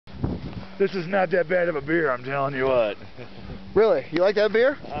This is not that bad of a beer, I'm telling you what. Really? You like that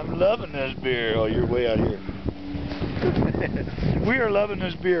beer? I'm loving this beer. Oh, you're way out here. We are loving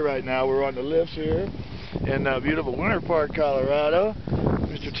this beer right now. We're on the lifts here in beautiful Winter Park, Colorado.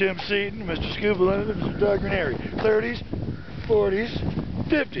 Mr. Tim Seaton, Mr. Scuba Limited, Mr. Doug Ranieri. 30s, 40s,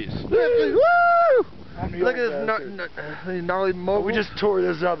 50s. Woo! Look at this gnarly mobile. We just tore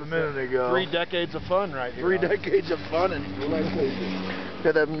this up a minute ago. 3 decades of fun right here. 3 decades of fun and relaxation.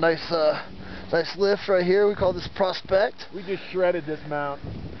 Got that nice, nice lift right here. We call this Prospect. We just shredded this mount.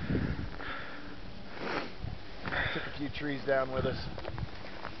 Took a few trees down with us.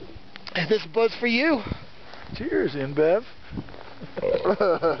 And this buzz for you. Cheers, InBev.